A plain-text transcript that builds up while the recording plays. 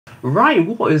Right,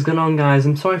 what is going on, guys?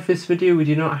 I'm sorry for this video, we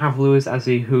do not have Lewis as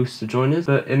a host to join us,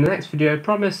 but in the next video I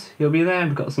promise he'll be there.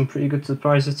 We've got some pretty good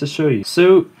surprises to show you.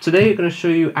 So today we're going to show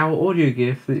you our audio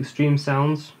gear for the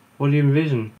TheXtremesoundz Audio and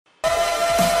Vision.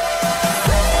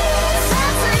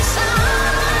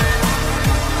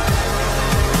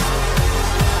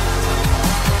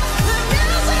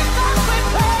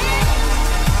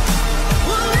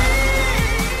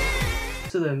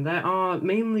 So then, there are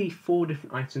mainly 4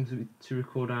 different items to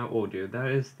record our audio. There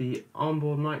is the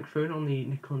onboard microphone on the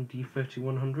Nikon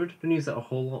D3100. Don't use that a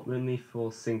whole lot, mainly for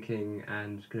syncing,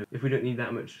 and if we don't need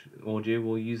that much audio,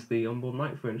 we'll use the onboard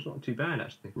microphone. It's not too bad,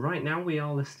 actually. Right now we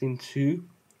are listening to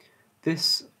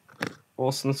this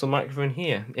awesome little microphone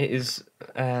here. It is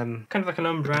kind of like an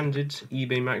unbranded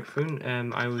eBay microphone.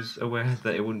 I was aware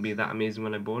that it wouldn't be that amazing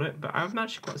when I bought it, but I'm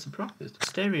actually quite surprised.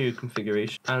 Stereo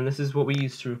configuration, and this is what we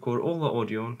use to record all the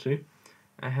audio onto.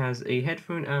 It has a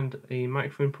headphone and a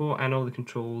microphone port and all the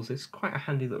controls. It's quite a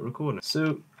handy little recorder.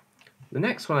 So the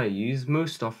next one I use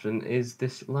most often is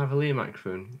this lavalier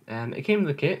microphone. It came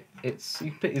with a kit. You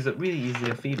can pick these up really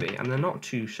easily off eBay, and they're not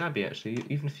too shabby actually,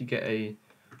 even if you get a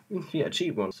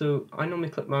cheap one. So I normally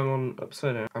clip mine on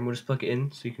upside down, and we'll just plug it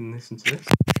in so you can listen to this.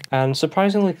 And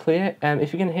surprisingly clear.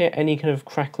 If you can hear any kind of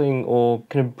crackling or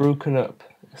kind of broken up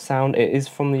sound, it is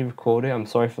from the recorder. I'm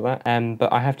sorry for that.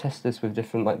 But I have tested this with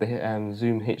different, like the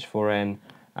Zoom H4n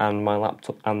and my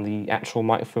laptop, and the actual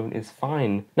microphone is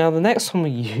fine. Now the next one we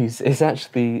use is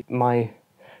actually my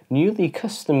newly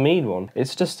custom made one.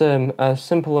 It's just a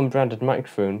simple unbranded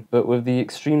microphone, but with the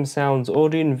TheXtremesoundz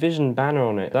Audio and Vision banner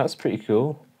on it. That's pretty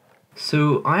cool.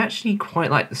 So I actually quite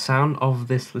like the sound of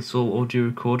this little audio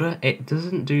recorder. It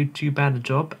doesn't do too bad a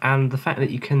job, and the fact that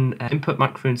you can input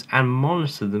microphones and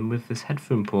monitor them with this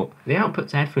headphone port. The output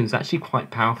to headphones is actually quite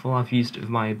powerful. I've used it with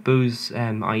my Bose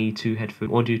IE2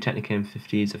 headphone, Audio-Technica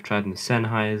M50s. I've tried the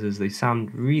Sennheisers. They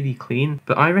sound really clean.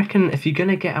 But I reckon if you're going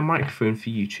to get a microphone for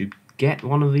YouTube, get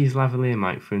one of these lavalier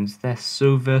microphones. They're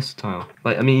so versatile.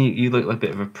 Like, I mean, you look like a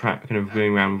bit of a prat kind of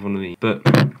going around with one of these, but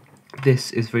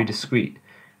this is very discreet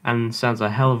and sounds a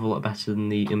hell of a lot better than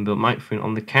the inbuilt microphone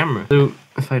on the camera. So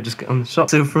if I just get on the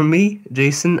shot. So from me,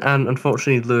 Jason, and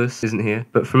unfortunately Lewis isn't here,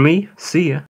 but from me, see ya.